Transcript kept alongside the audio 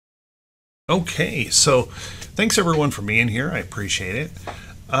Okay, so thanks everyone for being here. I appreciate it.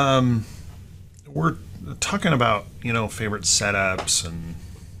 We're talking about, favorite setups and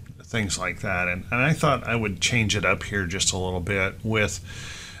things like that. And I thought I would change it up here just a little bit with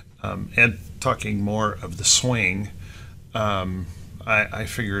Ed talking more of the swing. I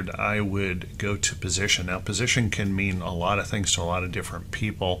figured I would go to position. Now, position can mean a lot of things to a lot of different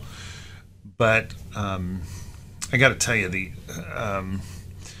people, but I got to tell you, the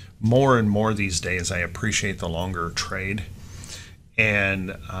more and more these days, I appreciate the longer trade, and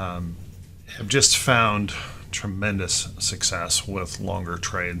have just found tremendous success with longer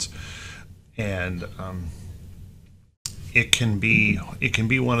trades. And it can be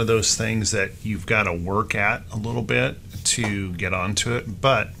one of those things that you've got to work at a little bit to get onto it.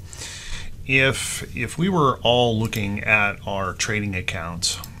 But if we were all looking at our trading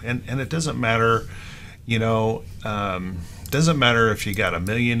accounts, and it doesn't matter, doesn't matter if you got $1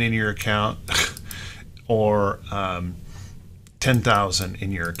 million in your account or 10,000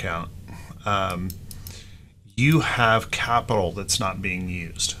 in your account. You have capital that's not being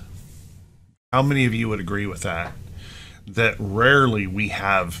used. How many of you would agree with that? That rarely we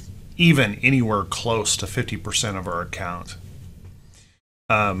have even anywhere close to 50% of our account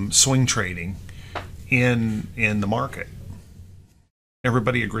swing trading in the market.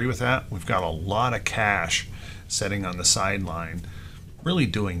 Everybody agree with that? We've got a lot of cash sitting on the sideline, really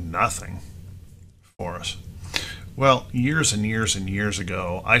doing nothing for us. Well, years and years and years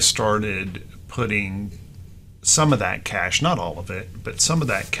ago, I started putting some of that cash, not all of it, but some of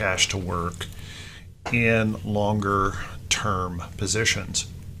that cash to work in longer term positions.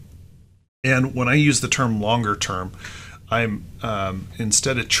 And when I use the term longer term, I'm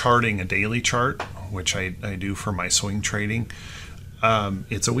instead of charting a daily chart, which I do for my swing trading,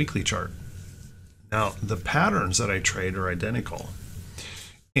 it's a weekly chart. Now, the patterns that I trade are identical.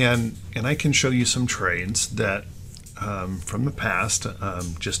 And I can show you some trades that from the past,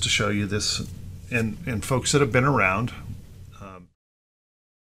 just to show you this, and folks that have been around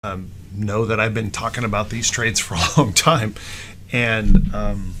know that I've been talking about these trades for a long time, and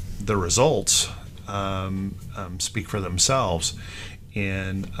the results speak for themselves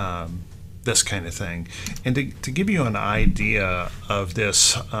in this kind of thing. And to give you an idea of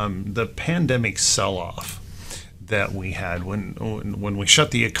this, the pandemic sell-off that we had when we shut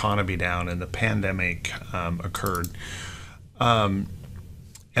the economy down and the pandemic occurred,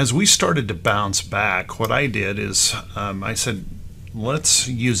 as we started to bounce back, what I did is I said, let's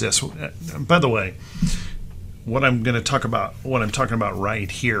use this. By the way, what I'm talking about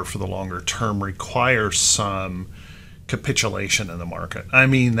right here for the longer term requires some capitulation in the market. I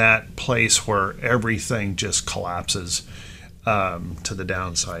mean, that place where everything just collapses to the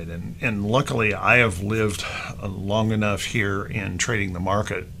downside. And luckily, I have lived long enough here in trading the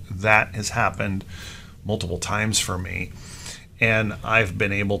market that has happened multiple times for me, and I've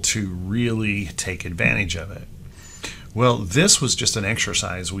been able to really take advantage of it. Well, this was just an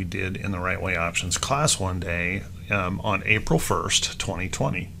exercise we did in the Right Way Options class one day on April 1st,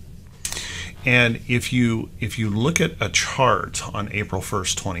 2020. And if you look at a chart on April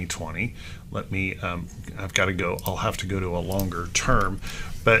 1st, 2020, let me, I'll have to go to a longer term.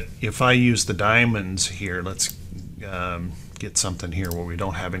 But if I use the diamonds here, let's get something here where we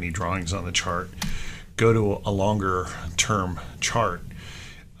don't have any drawings on the chart. Go to a longer term chart.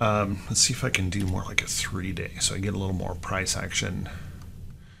 Let's see if I can do more like a 3-day, so I get a little more price action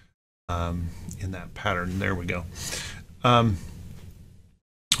in that pattern. There we go.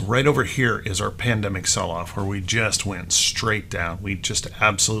 Right over here is our pandemic sell-off, where we just went straight down. We just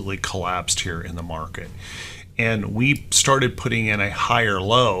absolutely collapsed here in the market. And we started putting in a higher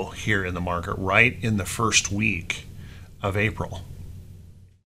low here in the market right in the first week of April.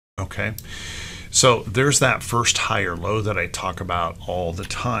 Okay. So there's that first higher low that I talk about all the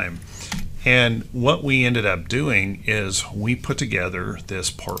time. And what we ended up doing is we put together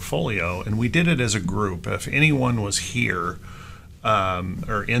this portfolio, and we did it as a group. If anyone was here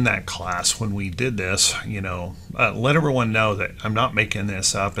or in that class when we did this, let everyone know that I'm not making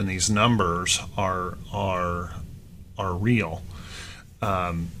this up, and these numbers are real.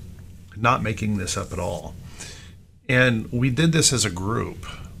 Not making this up at all. And we did this as a group.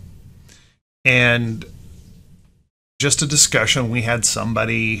 And just a discussion, we had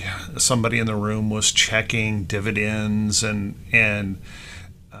somebody in the room was checking dividends, and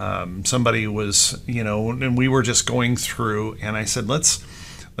somebody was, and we were just going through, and I said, let's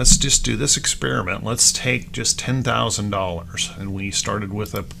just do this experiment. Let's take just $10,000. And we started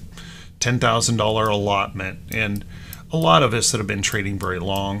with a $10,000 allotment. And a lot of us that have been trading very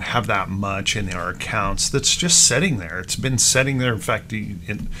long have that much in our accounts that's just sitting there. It's been sitting there. In fact,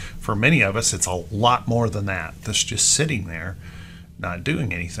 for many of us, it's a lot more than that that's just sitting there, not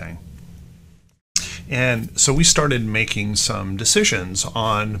doing anything. And so we started making some decisions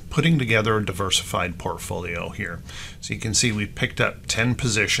on putting together a diversified portfolio here. So you can see we picked up 10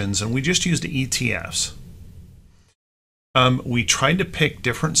 positions and we just used ETFs. We tried to pick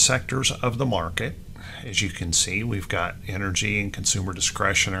different sectors of the market. As you can see, we've got energy and consumer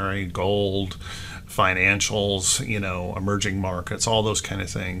discretionary, gold, financials, emerging markets, all those kind of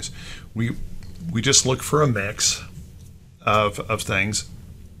things. We just look for a mix of things.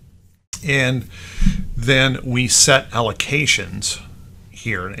 And then we set allocations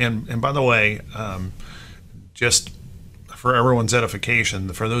here. And by the way, just for everyone's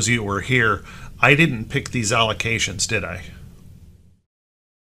edification, for those of you who were here, I didn't pick these allocations, did I?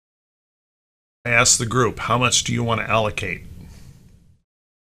 I asked the group, how much do you want to allocate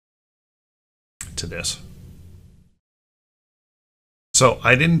to this? So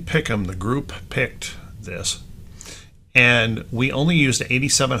I didn't pick them. The group picked this. And we only used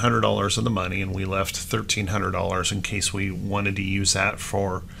 $8,700 of the money, and we left $1,300 in case we wanted to use that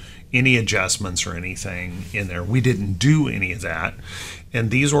for any adjustments or anything in there. We didn't do any of that.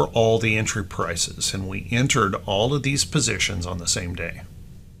 And these were all the entry prices. And we entered all of these positions on the same day.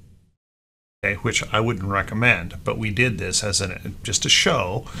 Okay, which I wouldn't recommend, but we did this as just to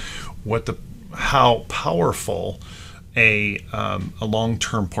show how powerful a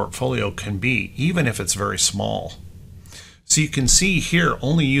long-term portfolio can be, even if it's very small. So you can see here,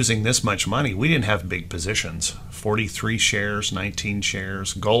 only using this much money, we didn't have big positions. 43 shares, 19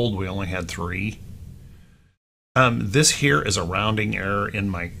 shares. Gold, we only had 3. This here is a rounding error in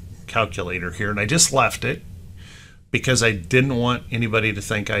my calculator here, and I just left it because I didn't want anybody to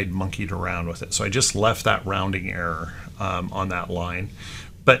think I'd monkeyed around with it. So I just left that rounding error on that line.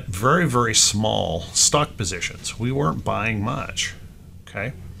 But very, very small stock positions. We weren't buying much,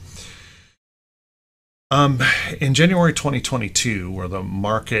 okay? In January 2022, where the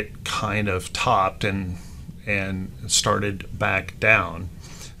market kind of topped and started back down,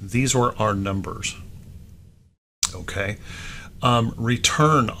 these were our numbers, okay?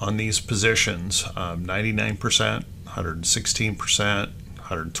 Return on these positions, 99%, 116%,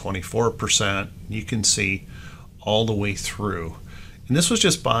 124%. You can see all the way through. And this was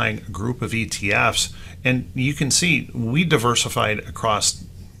just buying a group of ETFs. And you can see we diversified across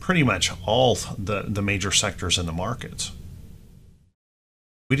pretty much all the major sectors in the markets.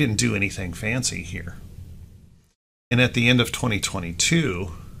 We didn't do anything fancy here. And at the end of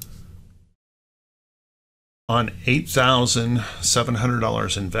 2022, on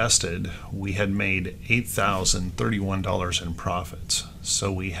 $8,700 invested, we had made $8,031 in profits.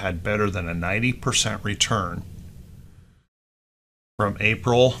 So we had better than a 90% return from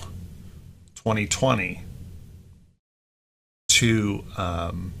April 2020 to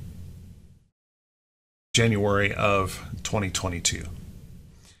January of 2022.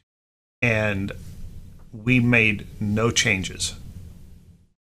 And we made no changes.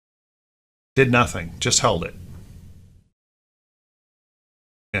 Did nothing, just held it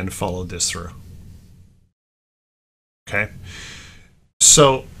and followed this through. Okay,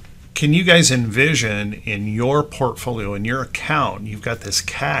 so can you guys envision in your portfolio, in your account, you've got this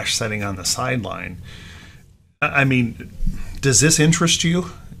cash sitting on the sideline? I mean, does this interest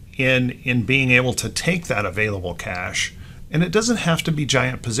you in being able to take that available cash? And it doesn't have to be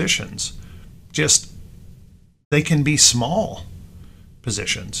giant positions, just they can be small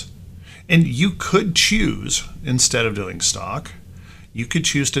positions. And you could choose, instead of doing stock, you could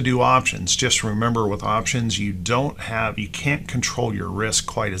choose to do options. Just remember, with options, you can't control your risk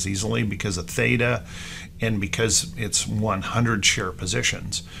quite as easily because of theta and because it's 100 share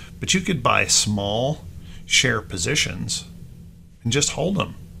positions. But you could buy small share positions and just hold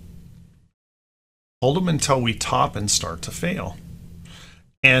them. Hold them until we top and start to fail.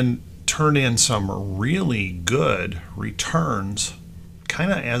 And turn in some really good returns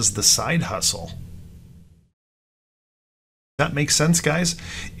kind of as the side hustle. That makes sense, guys?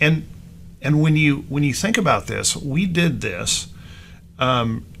 And when you think about this, we did this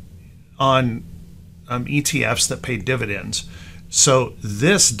on ETFs that pay dividends. So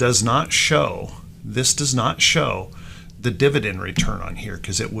this does not show the dividend return on here,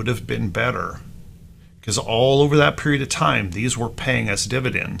 because it would have been better, because all over that period of time these were paying us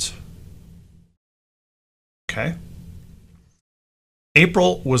dividends. Okay.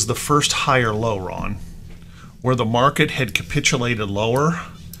 April was the first higher low, Ron, where the market had capitulated lower.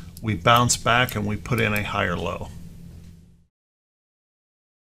 We bounced back and we put in a higher low.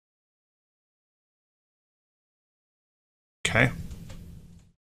 Okay.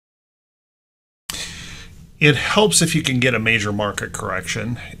 It helps if you can get a major market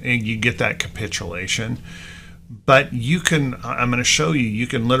correction and you get that capitulation. But you can, I'm going to show you, you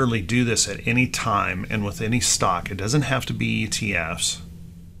can literally do this at any time and with any stock. It doesn't have to be ETFs.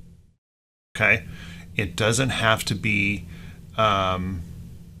 Okay. It doesn't have to be,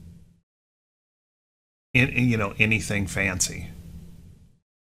 anything fancy.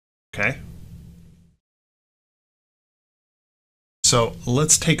 Okay. So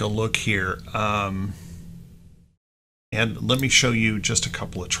let's take a look here. And let me show you just a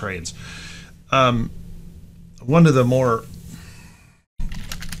couple of trades. One of the more,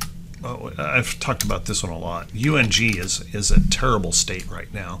 I've talked about this one a lot. UNG is a terrible state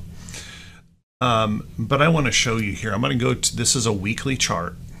right now. But I want to show you here. I'm going to go to, this is a weekly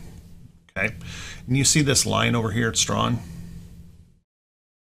chart. Okay. And you see this line over here, it's drawn.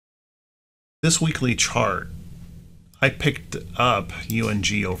 This weekly chart, I picked up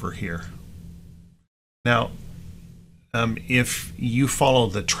UNG over here. Now, if you follow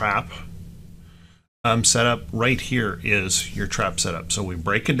the trap setup, right here is your trap setup. So we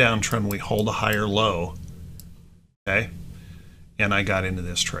break a downtrend, we hold a higher low, okay? And I got into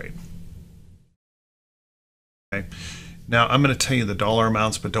this trade. Okay. Now I'm going to tell you the dollar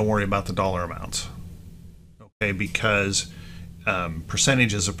amounts, but don't worry about the dollar amounts, okay? Because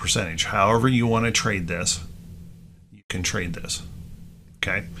percentage is a percentage. However you want to trade this, you can trade this,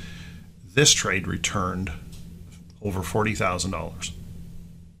 okay? This trade returned over $40,000.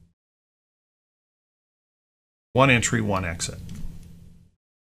 One entry, one exit.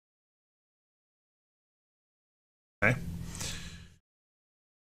 Okay.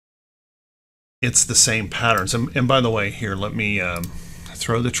 It's the same patterns. And by the way, here, let me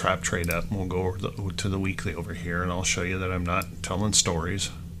throw the trap trade up, and we'll go over to the weekly over here, and I'll show you that I'm not telling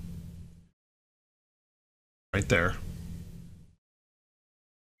stories. Right there.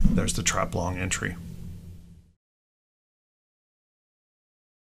 There's the trap long entry.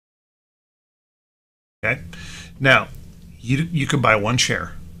 Okay. Now, you could buy one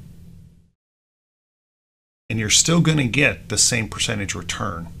share, and you're still going to get the same percentage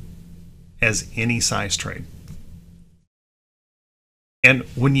return as any size trade. And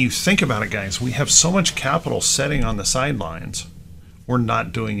when you think about it, guys, we have so much capital sitting on the sidelines, we're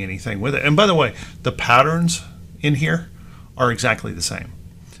not doing anything with it. And by the way, the patterns in here are exactly the same.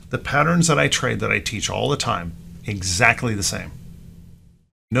 The patterns that I trade, that I teach all the time, exactly the same.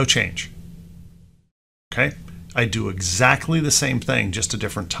 No change. Okay? I do exactly the same thing, just a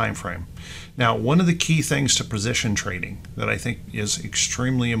different time frame. Now, one of the key things to position trading that I think is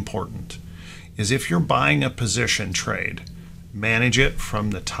extremely important is if you're buying a position trade, manage it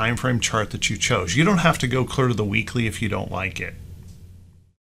from the time frame chart that you chose. You don't have to go clear to the weekly if you don't like it.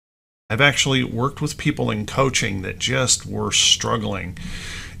 I've actually worked with people in coaching that just were struggling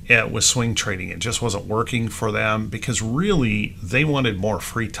with swing trading. It just wasn't working for them because really they wanted more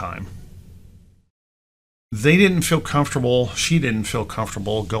free time. They didn't feel comfortable, she didn't feel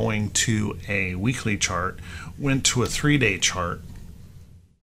comfortable going to a weekly chart, went to a 3-day chart,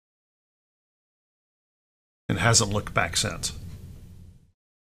 and hasn't looked back since.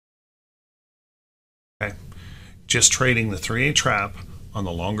 Okay, just trading the 3-day trap on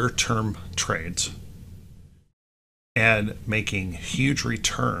the longer term trades and making huge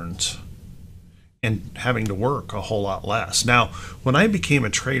returns and having to work a whole lot less. Now, when I became a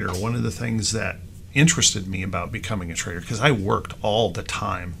trader, one of the things that interested me about becoming a trader, because I worked all the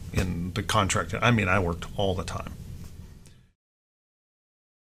time in the contract. I mean, I worked all the time.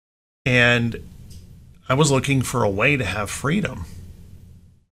 And I was looking for a way to have freedom.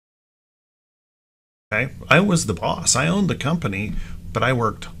 Okay? I was the boss. I owned the company, but I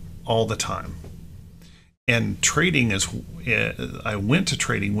worked all the time. And trading is, I went to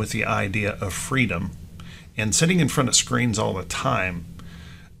trading with the idea of freedom, and sitting in front of screens all the time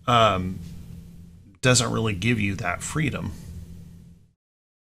doesn't really give you that freedom.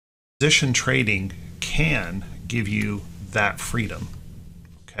 Position trading can give you that freedom.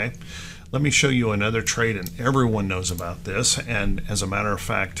 Okay, let me show you another trade, and everyone knows about this. And as a matter of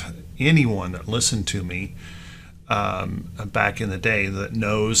fact, anyone that listened to me back in the day that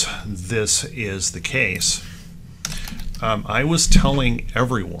knows this is the case, I was telling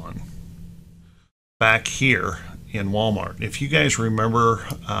everyone back here in Walmart. If you guys remember,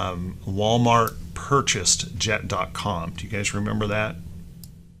 Walmart purchased Jet.com. Do you guys remember that?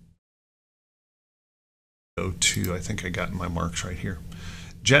 Go to, I think I got my marks right here.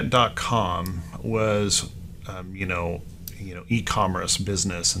 Jet.com was, e-commerce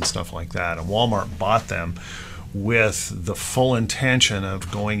business and stuff like that. And Walmart bought them with the full intention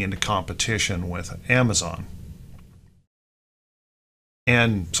of going into competition with Amazon.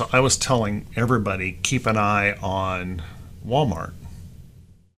 And so I was telling everybody, keep an eye on Walmart.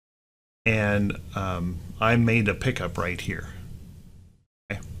 And I made a pickup right here.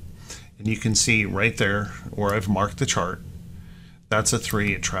 Okay. And you can see right there where I've marked the chart, that's a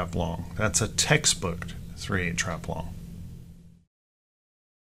 3/8 trap long. That's a textbook 3/8 trap long.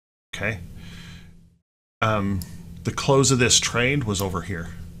 Okay. The close of this trade was over here.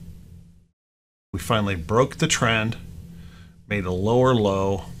 We finally broke the trend, made a lower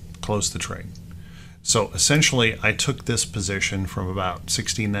low, closed the trade. So essentially, I took this position from about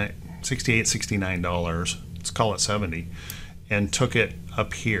 $68, $69, let's call it 70, and took it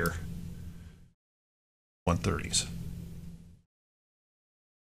up here, 130s.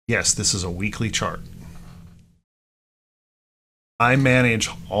 Yes, this is a weekly chart. I manage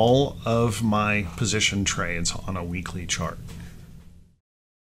all of my position trades on a weekly chart.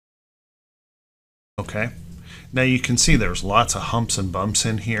 Okay, now you can see there's lots of humps and bumps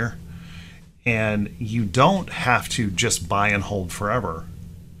in here, and you don't have to just buy and hold forever.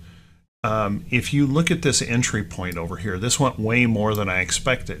 If you look at this entry point over here, this went way more than I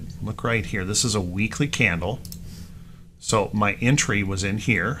expected. Look right here, this is a weekly candle. So my entry was in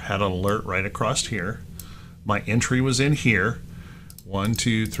here, had an alert right across here. My entry was in here. 1,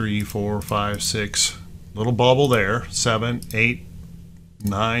 2, 3, 4, 5, 6, little bubble there, 7, 8,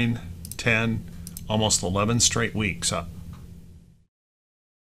 9, 10, almost 11 straight weeks up.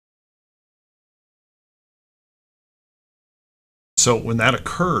 So when that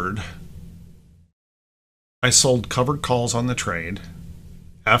occurred, I sold covered calls on the trade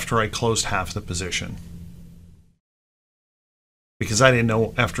after I closed half the position. Because I didn't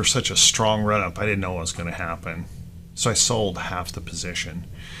know, after such a strong run up, I didn't know what was going to happen. So I sold half the position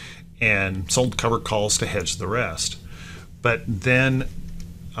and sold covered calls to hedge the rest. But then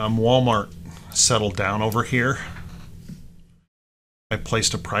Walmart settled down over here. I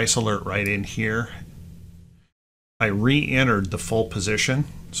placed a price alert right in here. I re-entered the full position,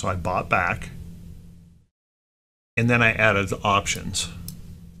 so I bought back. And then I added options.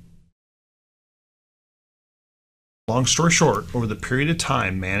 Long story short, over the period of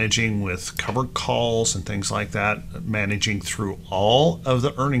time, managing with covered calls and things like that, managing through all of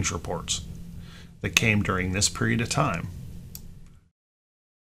the earnings reports that came during this period of time,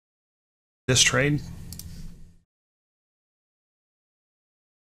 this trade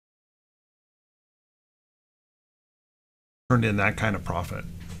turned in that kind of profit.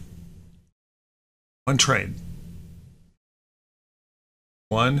 One trade.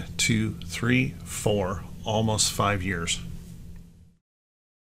 1, 2, 3, 4. Almost 5 years.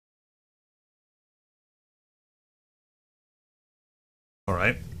 All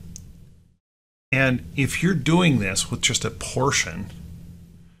right. And if you're doing this with just a portion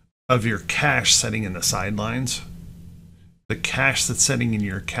of your cash sitting in the sidelines, the cash that's sitting in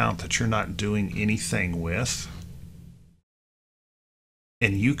your account that you're not doing anything with,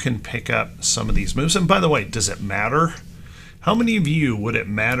 and you can pick up some of these moves. And by the way, does it matter? How many of you would it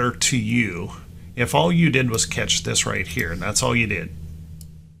matter to you if all you did was catch this right here, and that's all you did?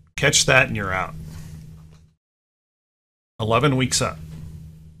 Catch that and you're out. 11 weeks up.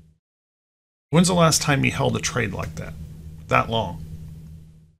 When's the last time you held a trade like that? That long?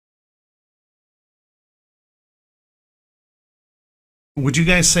 Would you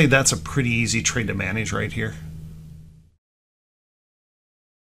guys say that's a pretty easy trade to manage right here?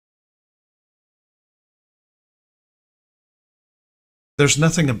 There's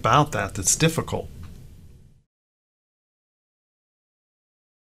nothing about that that's difficult.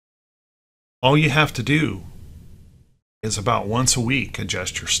 All you have to do is about once a week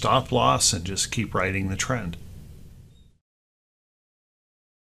adjust your stop loss and just keep riding the trend.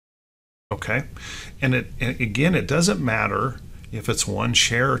 Okay? And again, it doesn't matter if it's 1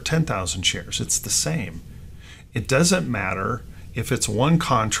 share or 10,000 shares. It's the same. It doesn't matter if it's 1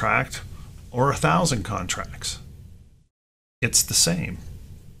 contract or 1,000 contracts. It's the same.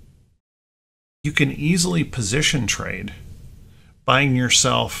 You can easily position trade buying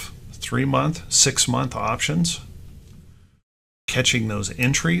yourself 3-month, 6-month options, catching those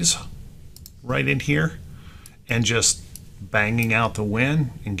entries right in here, and just banging out the win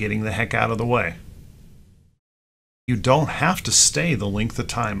and getting the heck out of the way. You don't have to stay the length of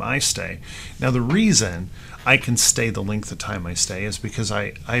time I stay. Now, the reason I can stay the length of time I stay is because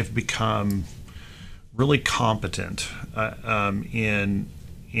I've become really competent in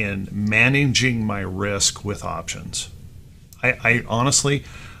managing my risk with options. I honestly,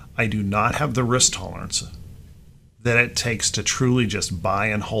 I do not have the risk tolerance that it takes to truly just buy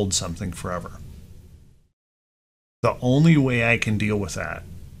and hold something forever. The only way I can deal with that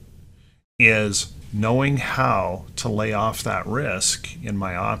is knowing how to lay off that risk in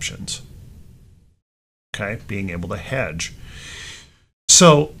my options. Okay, being able to hedge.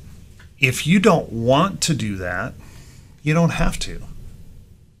 So if you don't want to do that, you don't have to.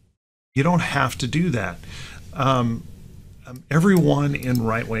 You don't have to do that. Everyone in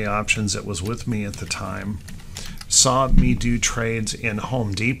Right Way Options that was with me at the time saw me do trades in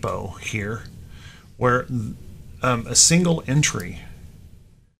Home Depot here, where a single entry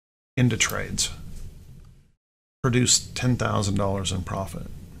into trades produced $10,000 in profit.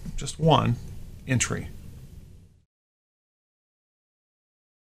 Just one entry.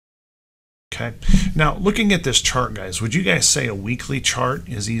 Okay. Now, looking at this chart, guys, would you guys say a weekly chart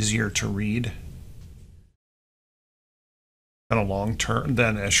is easier to read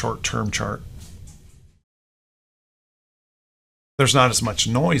than a short-term chart? There's not as much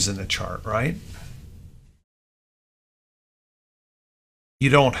noise in the chart, right? You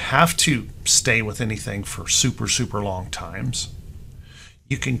don't have to stay with anything for super, super long times.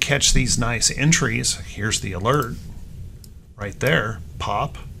 You can catch these nice entries. Here's the alert right there.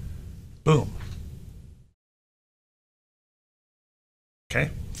 Pop. Boom. Okay,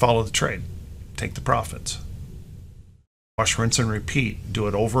 follow the trade. Take the profits. Wash, rinse, and repeat. Do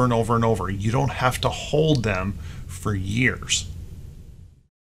it over and over and over. You don't have to hold them for years.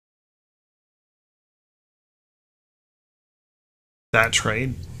 That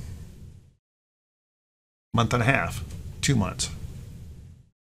trade, month and a half, 2 months.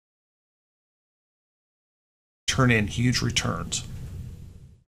 Turn in huge returns.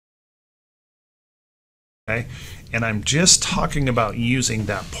 Okay? And I'm just talking about using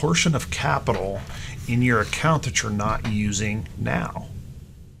that portion of capital in your account that you're not using now.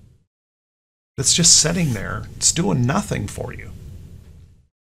 It's just sitting there. It's doing nothing for you.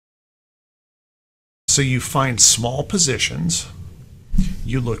 So you find small positions.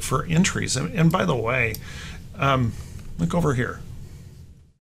 You look for entries. And by the way, look over here.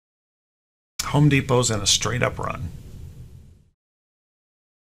 Home Depot's in a straight up run.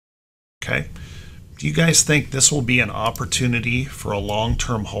 Okay. Do you guys think this will be an opportunity for a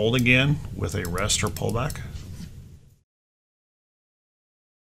long-term hold again with a rest or pullback?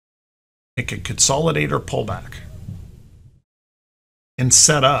 It could consolidate or pull back and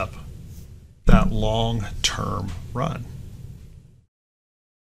set up that long-term run.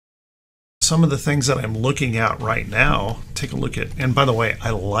 Some of the things that I'm looking at right now, take a look at, and by the way,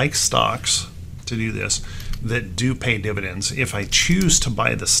 I like stocks to do this that do pay dividends if I choose to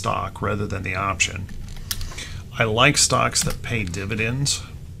buy the stock rather than the option. I like stocks that pay dividends,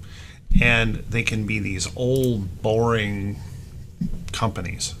 and they can be these old, boring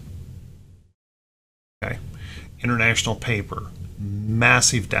companies. Okay, International Paper,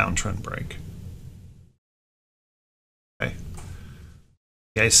 massive downtrend break. Okay,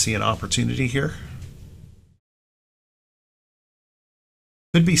 you guys see an opportunity here?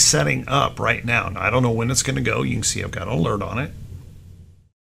 Could be setting up right now. Now, I don't know when it's going to go. You can see I've got an alert on it.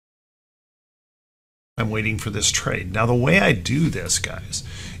 I'm waiting for this trade. Now, the way I do this, guys,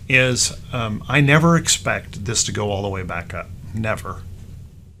 is I never expect this to go all the way back up. Never.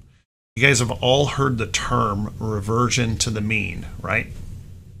 You guys have all heard the term reversion to the mean, right?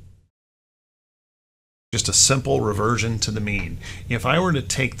 Just a simple reversion to the mean. If I were to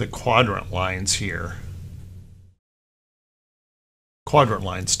take the quadrant lines here, quadrant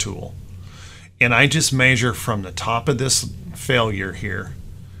lines tool, and I just measure from the top of this failure here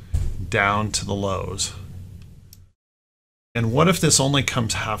down to the lows. And what if this only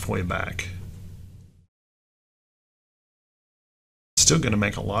comes halfway back? Still going to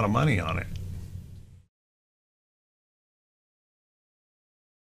make a lot of money on it.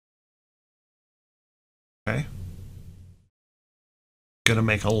 Okay. Going to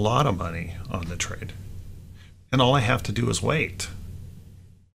make a lot of money on the trade. And all I have to do is wait.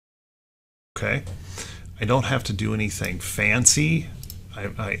 Okay. I don't have to do anything fancy.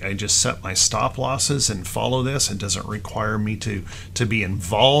 I just set my stop losses and follow this. It doesn't require me to be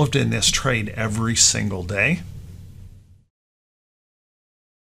involved in this trade every single day.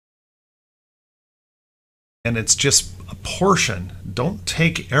 And it's just a portion. Don't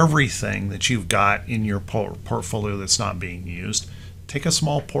take everything that you've got in your portfolio that's not being used. Take a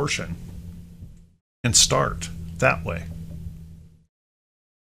small portion and start that way.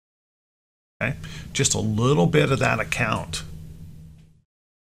 Okay? Just a little bit of that account.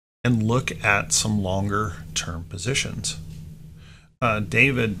 And look at some longer term positions.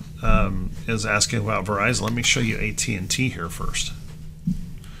 David is asking about Verizon. Let me show you AT&T here first.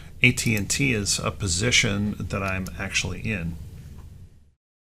 AT&T is a position that I'm actually in.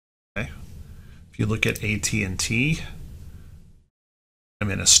 Okay. If you look at AT&T, I'm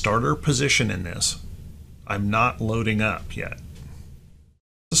I'm in a starter position in this. I'm not loading up yet.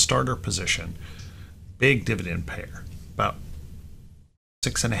 It's a starter position. Big dividend payer, about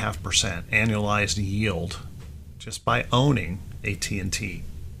 6.5% annualized yield just by owning AT&T.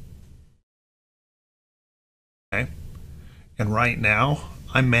 Okay, and right now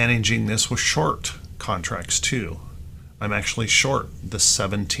I'm managing this with short contracts too. I'm actually short the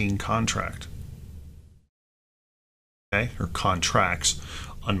 17 contract, okay, or contracts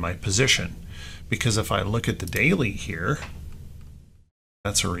on my position, because if I look at the daily here,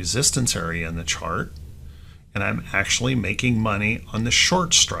 that's a resistance area in the chart, and I'm actually making money on the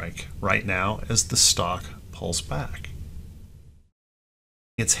short strike right now as the stock pulls back.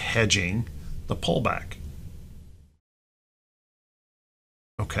 It's hedging the pullback.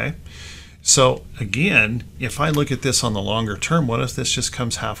 Okay, so again, if I look at this on the longer term, what if this just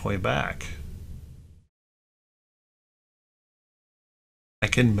comes halfway back? I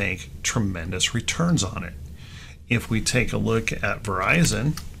can make tremendous returns on it. If we take a look at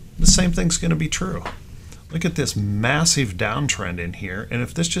Verizon, the same thing's going to be true. Look at this massive downtrend in here, and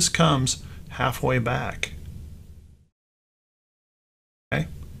if this just comes halfway back, okay,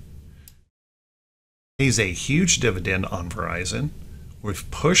 pays a huge dividend on Verizon. We've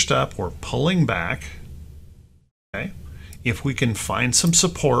pushed up, we're pulling back. Okay, if we can find some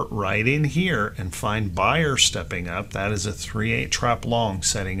support right in here and find buyers stepping up, that is a 3/8 trap long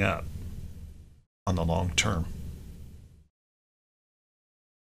setting up on the long term.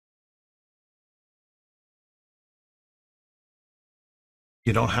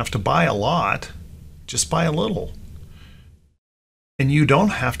 You don't have to buy a lot, just buy a little. And you don't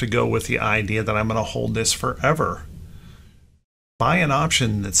have to go with the idea that I'm going to hold this forever. Buy an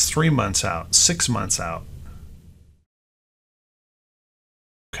option that's 3 months out, 6 months out.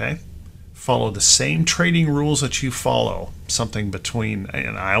 Okay? Follow the same trading rules that you follow, something between,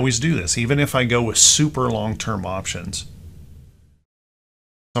 and I always do this, even if I go with super long-term options,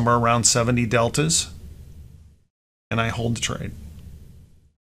 somewhere around 70 deltas, and I hold the trade.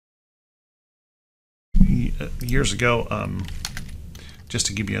 Years ago, just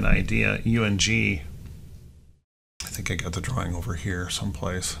to give you an idea, UNG, I think I got the drawing over here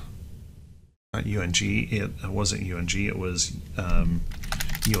someplace. Not UNG, it wasn't UNG, it was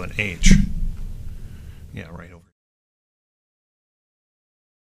UNH. Yeah, right over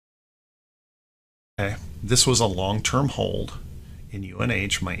here. Okay, this was a long-term hold in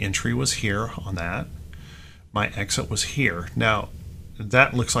UNH. My entry was here on that. My exit was here. Now,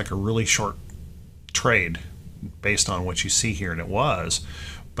 that looks like a really short trade based on what you see here, and it was,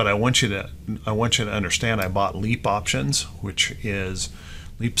 but I want you to understand I bought LEAP options, which is,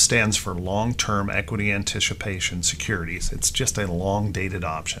 LEAP stands for long-term equity anticipation securities. It's just a long dated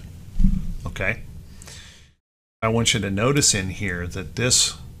option. Okay, I want you to notice in here that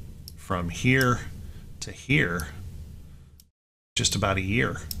this from here to here, just about a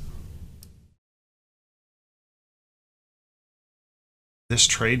year. This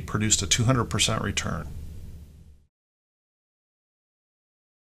trade produced a 200% return.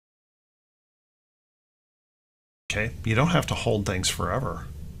 Okay, you don't have to hold things forever.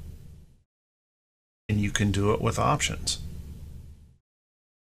 And you can do it with options.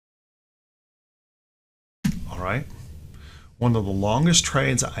 All right. One of the longest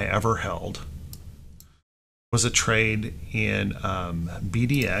trades I ever held was a trade in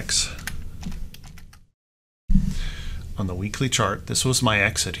BDX on the weekly chart. This was my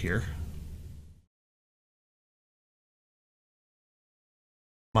exit here.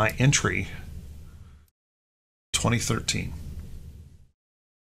 My entry, 2013.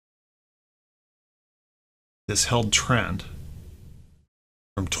 This held trend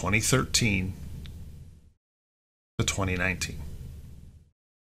from 2013 to 2019.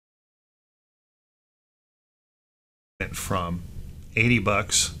 Went from 80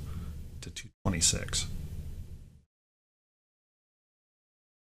 bucks to 226.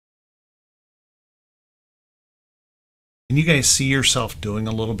 Can you guys see yourself doing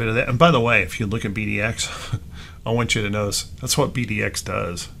a little bit of that? And by the way, if you look at BDX, I want you to notice that's what BDX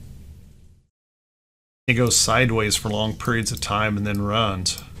does. It goes sideways for long periods of time and then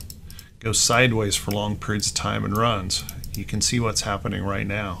runs. Goes sideways for long periods of time and runs. You can see what's happening right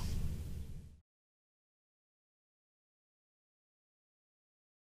now.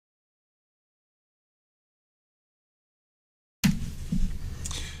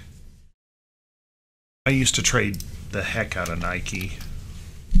 I used to trade the heck out of Nike.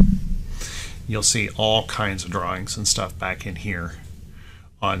 You'll see all kinds of drawings and stuff back in here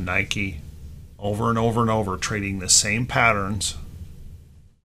on Nike, over and over and over, trading the same patterns,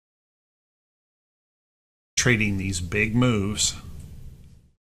 trading these big moves,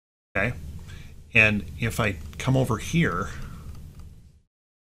 Okay. And if I come over here,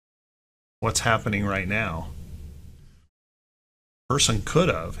 what's happening right now? Person could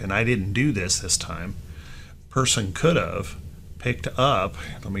have, and I didn't do this time, person could have picked up,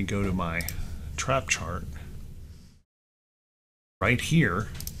 let me go to my trap chart, right here,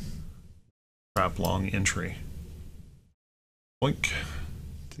 trap long entry. Boink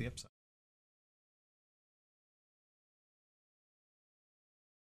to the upside.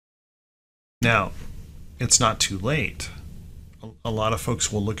 Now, it's not too late. A lot of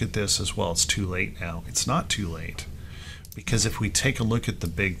folks will look at this as, well, it's too late now. It's not too late. Because if we take a look at the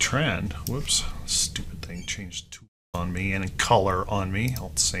big trend, whoops, stupid thing changed tool on me and color on me all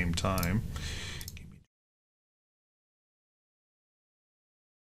at the same time.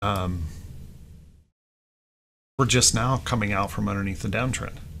 We're just now coming out from underneath the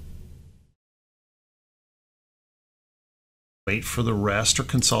downtrend. Wait for the rest or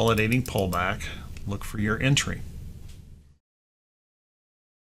consolidating pullback. Look for your entry.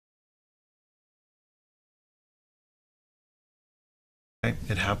 Okay?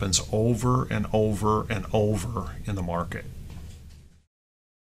 It happens over and over and over in the market.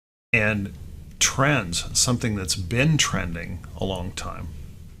 And trends, something that's been trending a long time,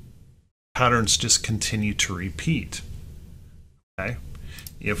 patterns just continue to repeat. Okay?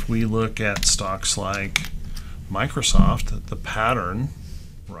 If we look at stocks like Microsoft, the pattern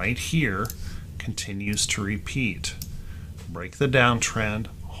right here continues to repeat. Break the downtrend,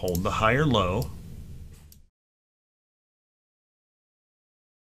 hold the higher low.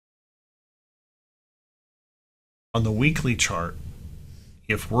 On the weekly chart,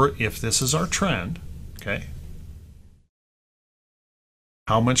 if this is our trend, okay,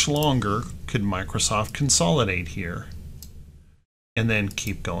 how much longer could Microsoft consolidate here and then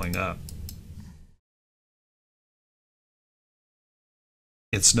keep going up?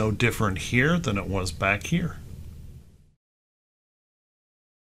 It's no different here than it was back here.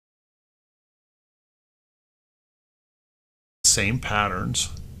 Same patterns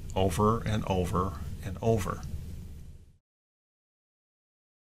over and over and over.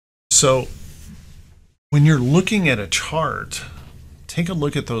 So when you're looking at a chart, take a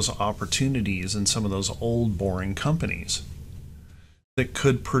look at those opportunities in some of those old boring companies that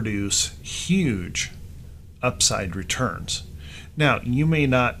could produce huge upside returns. Now, you may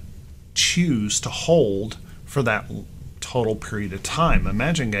not choose to hold for that total period of time.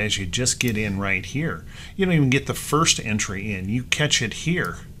 Imagine, guys, you just get in right here. You don't even get the first entry in. You catch it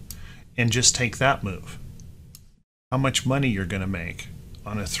here and just take that move. How much money you're going to make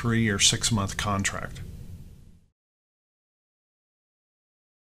on a 3 or 6 month contract?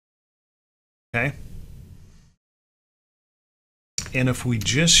 Okay? And if we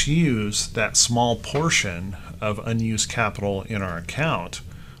just use that small portion of unused capital in our account,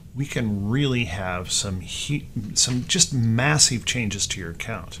 we can really have some just massive changes to your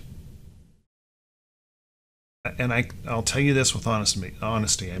account. And I'll tell you this with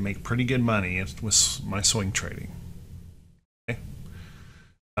honesty, I make pretty good money with my swing trading. Okay?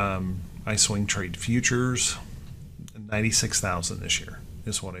 I swing trade futures. 96,000 this year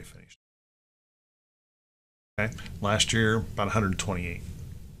is what I finished. Okay? Last year, about 128.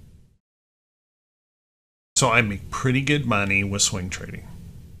 So I make pretty good money with swing trading.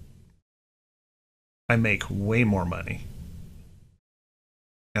 I make way more money.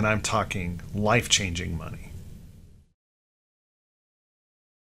 And I'm talking life-changing money,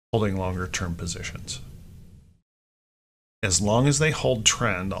 holding longer term positions. As long as they hold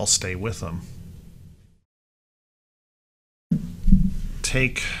trend, I'll stay with them.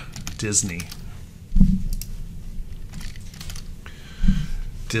 Take Disney.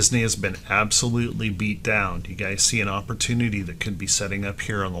 Disney has been absolutely beat down. Do you guys see an opportunity that could be setting up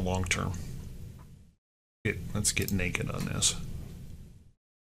here on the long term? Let's get naked on this.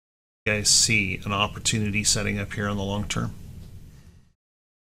 You guys see an opportunity setting up here on the long term?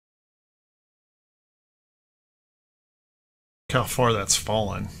 Look how far that's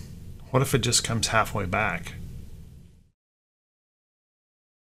fallen. What if it just comes halfway back?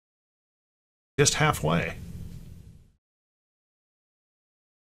 Just halfway.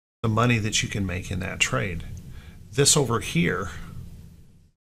 The money that you can make in that trade. This over here,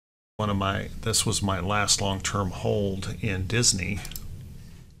 this was my last long-term hold in Disney.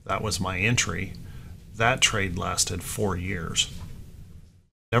 That was my entry. That trade lasted 4 years.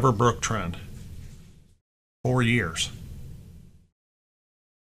 Never broke trend. 4 years.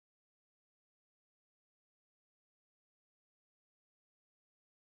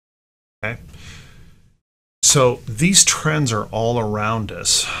 Okay. So these trends are all around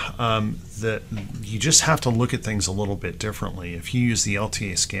us. that you just have to look at things a little bit differently. If you use the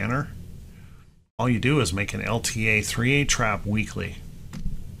LTA scanner, all you do is make an LTA 3/8 trap weekly.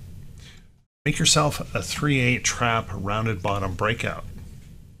 Make yourself a 3/8 trap rounded bottom breakout.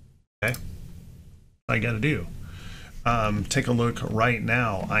 Okay, all you got to do. Take a look right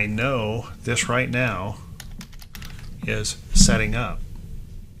now. I know this right now is setting up.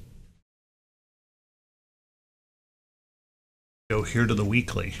 Go here to the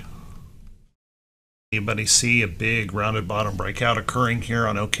weekly. Anybody see a big rounded bottom breakout occurring here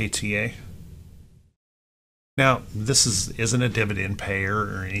on OKTA? Now, this isn't a dividend payer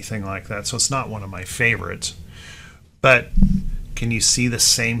or anything like that, so it's not one of my favorites. But can you see the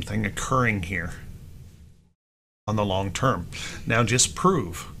same thing occurring here on the long term? Now just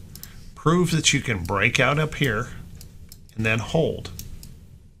prove that you can break out up here and then hold.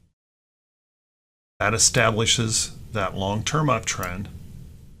 That establishes that long-term uptrend.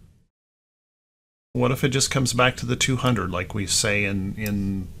 What if it just comes back to the 200 like we say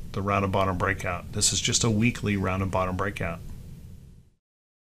in the rounded bottom breakout? This is just a weekly rounded bottom breakout.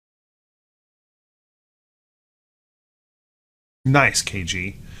 Nice,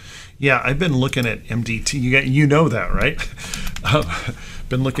 KG. Yeah, I've been looking at MDT. You know that, right?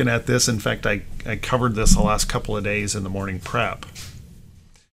 Been looking at this. In fact, I covered this the last couple of days in the morning prep.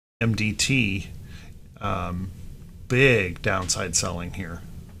 MDT, big downside selling here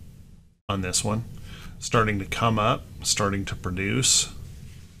on this one. Starting to come up, starting to produce.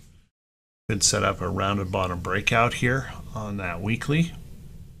 Could set up a rounded bottom breakout here on that weekly.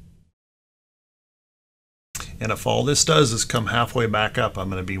 And if all this does is come halfway back up, I'm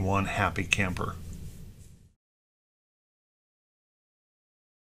going to be one happy camper.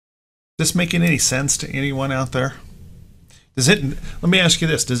 Is this making any sense to anyone out there? Does it? Let me ask you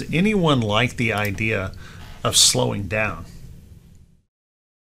this. Does anyone like the idea of slowing down?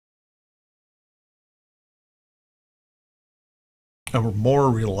 A more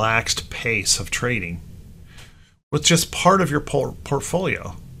relaxed pace of trading with just part of your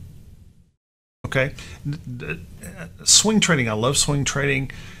portfolio. Okay, swing trading. I love swing trading.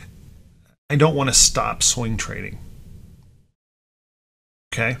 I don't want to stop swing trading.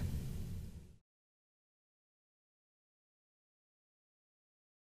 Okay.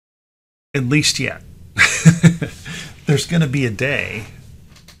 At least yet. There's going to be a day.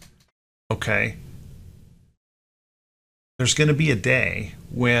 Okay. There's going to be a day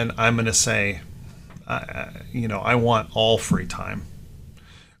when I'm going to say, I want all free time,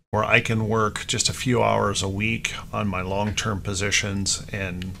 where I can work just a few hours a week on my long-term positions,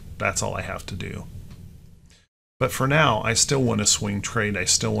 and that's all I have to do. But for now, I still want to swing trade. I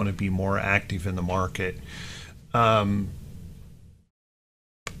still want to be more active in the market.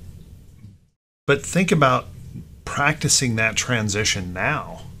 But think about practicing that transition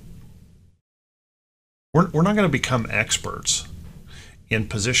now. We're not going to become experts in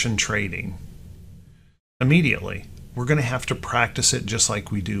position trading immediately. We're going to have to practice it just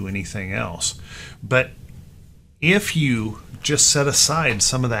like we do anything else. But if you just set aside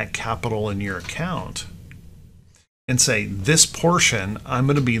some of that capital in your account and say, this portion, I'm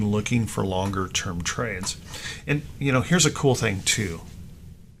going to be looking for longer term trades. And, here's a cool thing too.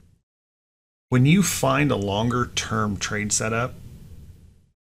 When you find a longer term trade setup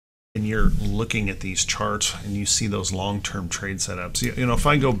and you're looking at these charts and you see those long-term trade setups, if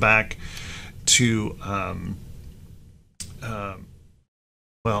I go back to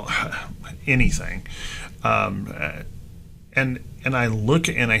anything, and I look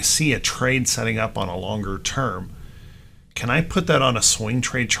and I see a trade setting up on a longer term, can I put that on a swing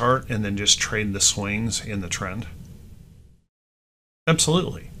trade chart and then just trade the swings in the trend?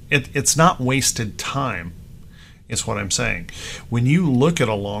 Absolutely. It's not wasted time, is what I'm saying. When you look at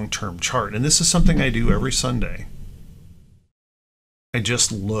a long-term chart, and this is something I do every Sunday, I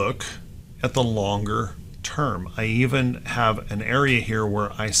just look at the longer term. I even have an area here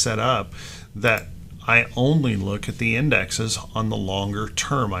where I set up that I only look at the indexes on the longer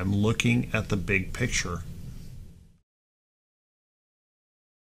term. I'm looking at the big picture.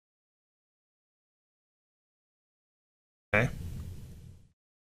 Okay.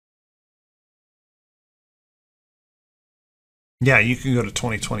 Yeah, you can go to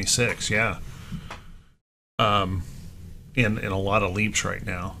 2026, yeah. In a lot of leaps right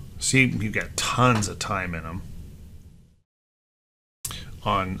now. See, you've got tons of time in them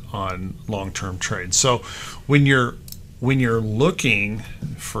on long-term trades. So when you're looking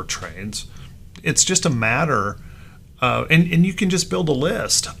for trades, it's just a matter and you can just build a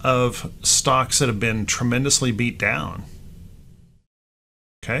list of stocks that have been tremendously beat down.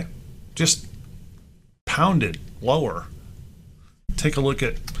 Okay? Just pounded lower. Take a look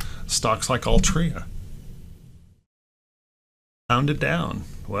at Stocks like Altria. Pounded down.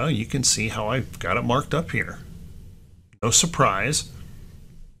 Well, you can see how I've got it marked up here. No surprise.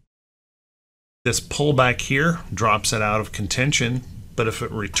 This pullback here drops it out of contention, but if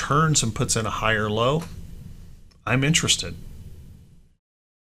it returns and puts in a higher low, I'm interested.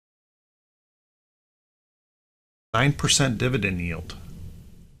 9% dividend yield.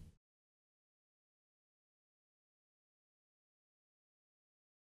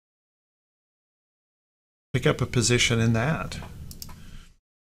 Pick up a position in that.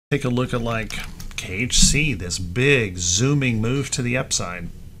 Take a look at like KHC, this big zooming move to the upside.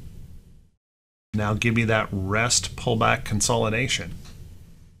 Now give me that rest pullback consolidation.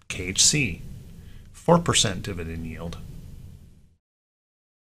 KHC, 4% dividend yield.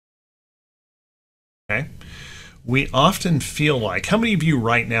 Okay. We often feel like, how many of you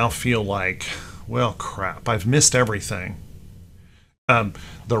right now feel like, well, crap, I've missed everything?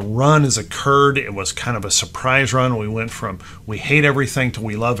 The run has occurred. It was kind of a surprise run. We went from we hate everything to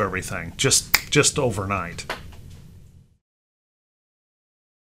we love everything, just overnight.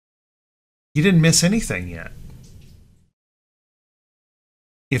 You didn't miss anything yet.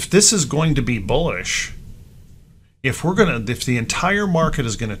 If this is going to be bullish, if the entire market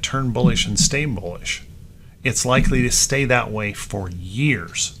is going to turn bullish and stay bullish, it's likely to stay that way for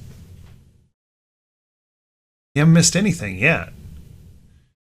years. You haven't missed anything yet.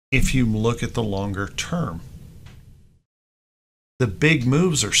 If you look at the longer term, the big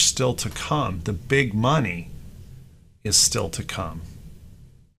moves are still to come. The big money is still to come.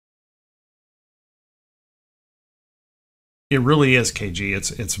 It really is, KG.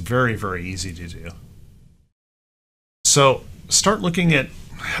 It's very, very easy to do. So start looking at,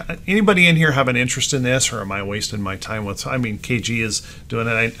 anybody in here have an interest in this, or am I wasting my time with, I mean, KG is doing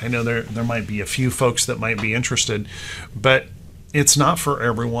it. I know there might be a few folks that might be interested, but it's not for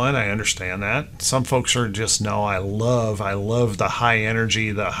everyone. I understand that. Some folks are just, no, I love the high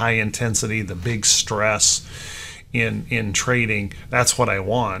energy, the high intensity, the big stress in trading. That's what I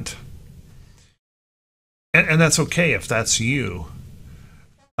want. And that's okay if that's you.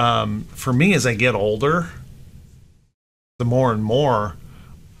 For me, as I get older, the more and more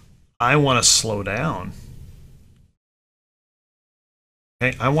I want to slow down.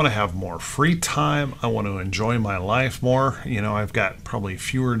 Okay, I want to have more free time. I want to enjoy my life more. You know, I've got probably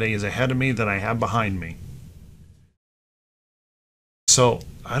fewer days ahead of me than I have behind me. So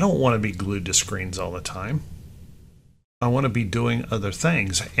I don't want to be glued to screens all the time. I want to be doing other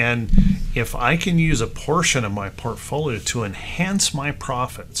things. And if I can use a portion of my portfolio to enhance my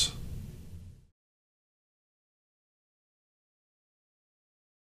profits,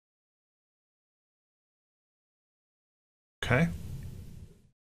 okay?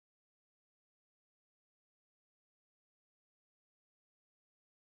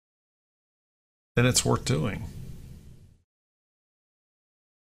 Then it's worth doing.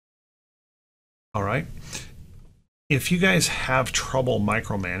 All right. If you guys have trouble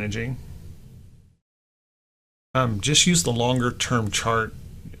micromanaging, just use the longer term chart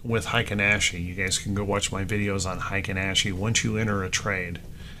with Heikin Ashi. You guys can go watch my videos on Heikin Ashi. Once you enter a trade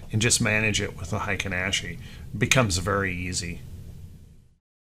and just manage it with the Heikin Ashi, it becomes very easy.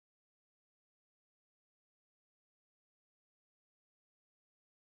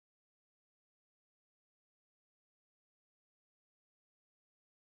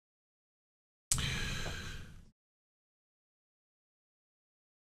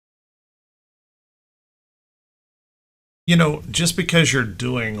 You know, just because you're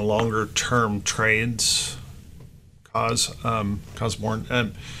doing longer term trades,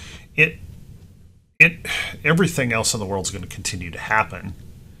 Cosmore, it everything else in the world is going to continue to happen.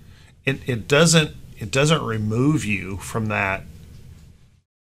 It doesn't remove you from that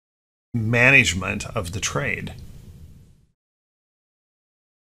management of the trade.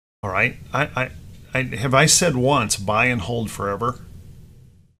 All right, I said once, buy and hold forever.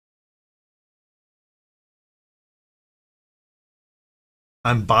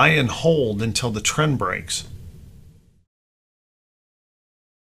 I'm buy and hold until the trend breaks.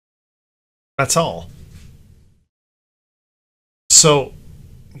 That's all. So,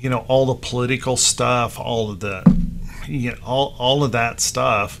 you know, all the political stuff, all of the, you know, all of that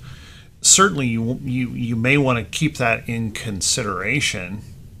stuff. Certainly, you may want to keep that in consideration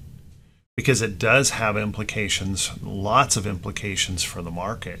because it does have implications, lots of implications for the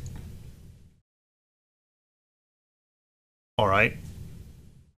market. All right.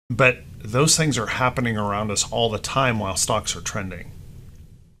 But those things are happening around us all the time while stocks are trending.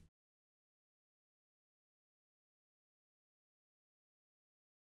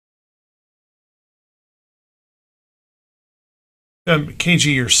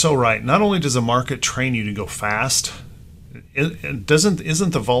 KG, you're so right. Not only does the market train you to go fast,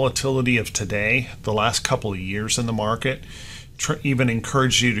 isn't the volatility of today, the last couple of years in the market, even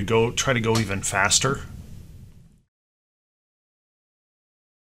encourage you to try to go even faster?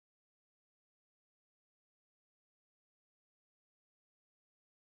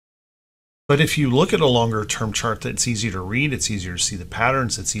 But if you look at a longer term chart, that's easier to read, it's easier to see the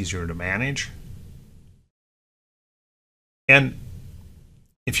patterns, it's easier to manage. And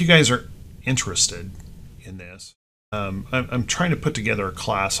if you guys are interested in this, I'm trying to put together a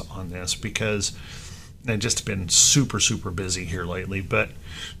class on this because I've just been super busy here lately. But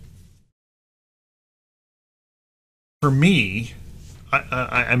for me,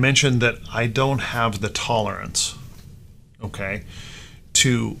 I mentioned that I don't have the tolerance, okay,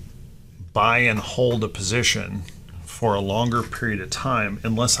 to buy and hold a position for a longer period of time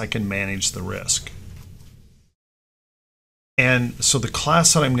unless I can manage the risk. And so the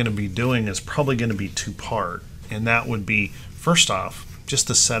class that I'm going to be doing is probably going to be two-part, and that would be, first off, just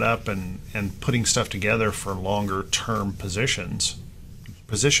the setup and putting stuff together for longer term position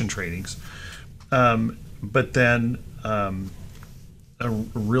tradings. But then a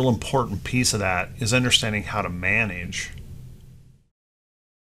real important piece of that is understanding how to manage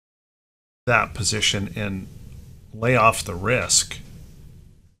that position and lay off the risk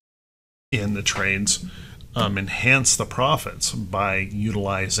in the trades, enhance the profits by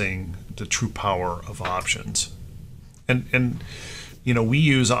utilizing the true power of options. And you know, we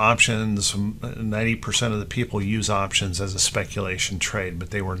use options, 90% of the people use options as a speculation trade, but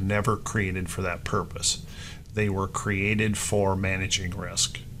they were never created for that purpose. They were created for managing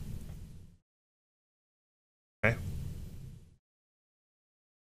risk. Okay?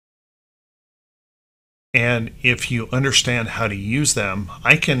 And if you understand how to use them,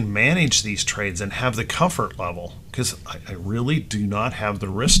 I can manage these trades and have the comfort level, because I really do not have the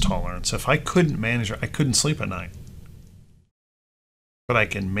risk tolerance. If I couldn't manage it, I couldn't sleep at night. But I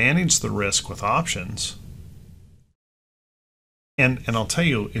can manage the risk with options. And I'll tell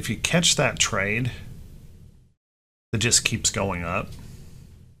you, if you catch that trade that just keeps going up,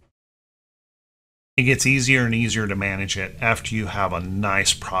 it gets easier and easier to manage it after you have a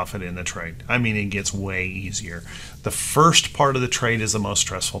nice profit in the trade. I mean, it gets way easier. The first part of the trade is the most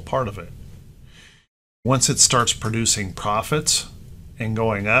stressful part of it. Once it starts producing profits and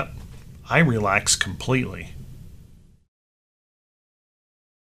going up, I relax completely.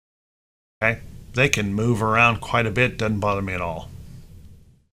 Okay? They can move around quite a bit, doesn't bother me at all.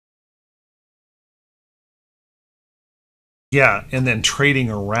 Yeah, and then trading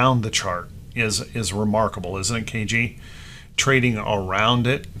around the chart is remarkable, isn't it, KG? Trading around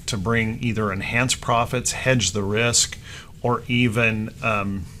it to bring either enhanced profits, hedge the risk, or even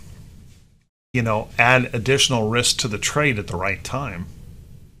you know, add additional risk to the trade at the right time.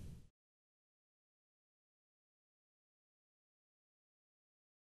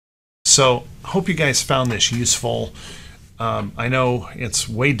 So hope you guys found this useful. I know it's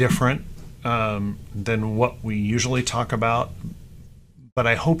way different than what we usually talk about, but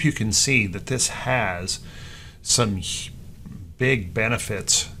I hope you can see that this has some big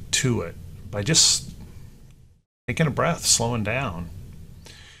benefits to it by just taking a breath, slowing down.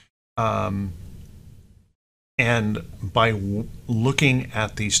 And by looking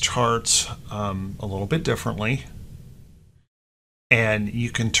at these charts a little bit differently, and you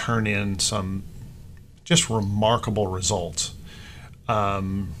can turn in some just remarkable results.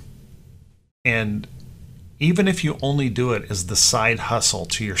 And even if you only do it as the side hustle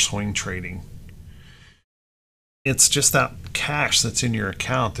to your swing trading, it's just that cash that's in your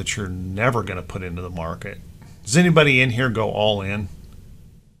account that you're never going to put into the market. Does anybody in here go all in?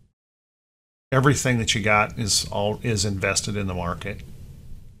 Everything that you got is invested in the market.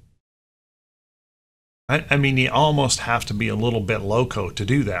 I mean, you almost have to be a little bit loco to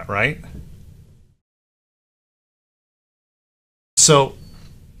do that, right? So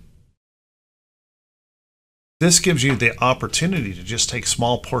this gives you the opportunity to just take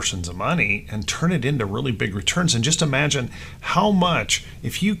small portions of money and turn it into really big returns. And just imagine how much,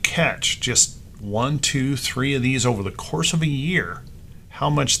 if you catch just 1, 2, 3 of these over the course of a year, how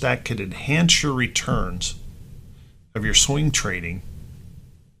much that could enhance your returns of your swing trading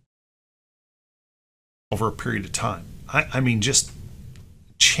over a period of time. I mean, just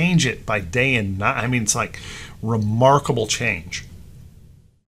change it by day and night. I mean, it's like remarkable change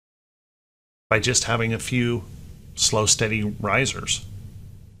by just having a few slow, steady risers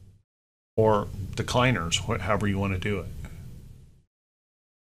or decliners, however you want to do it.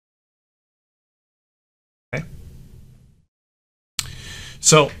 Okay.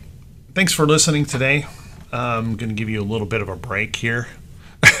 So thanks for listening today. I'm going to give you a little bit of a break here.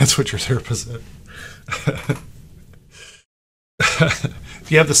 That's what your therapist said. Do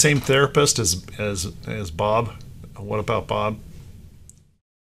you have the same therapist as Bob? What about Bob?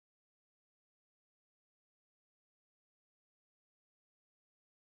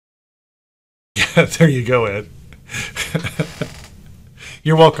 Yeah, there you go, Ed.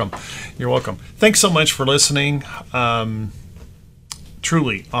 You're welcome. You're welcome. Thanks so much for listening.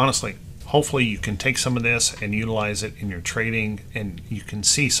 Truly, honestly, hopefully you can take some of this and utilize it in your trading, and you can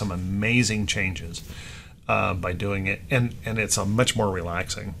see some amazing changes by doing it. And it's a much more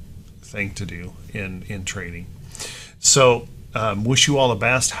relaxing thing to do in trading. So wish you all the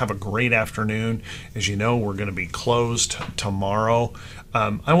best. Have a great afternoon. As you know, we're going to be closed tomorrow.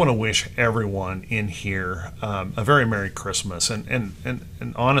 I want to wish everyone in here a very Merry Christmas, and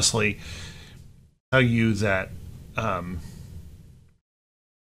honestly tell you that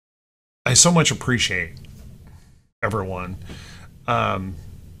I so much appreciate everyone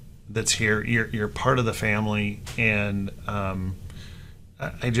that's here. You're part of the family, and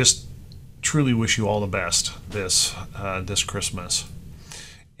I just truly wish you all the best this Christmas.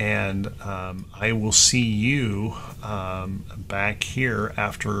 And I will see you back here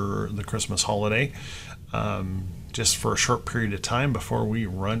after the Christmas holiday, just for a short period of time before we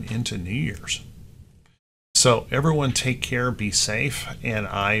run into New Year's. So everyone take care, be safe, and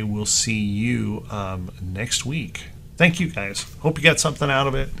I will see you next week. Thank you, guys. Hope you got something out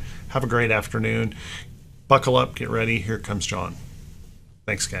of it. Have a great afternoon. Buckle up, get ready. Here comes John.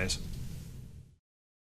 Thanks, guys.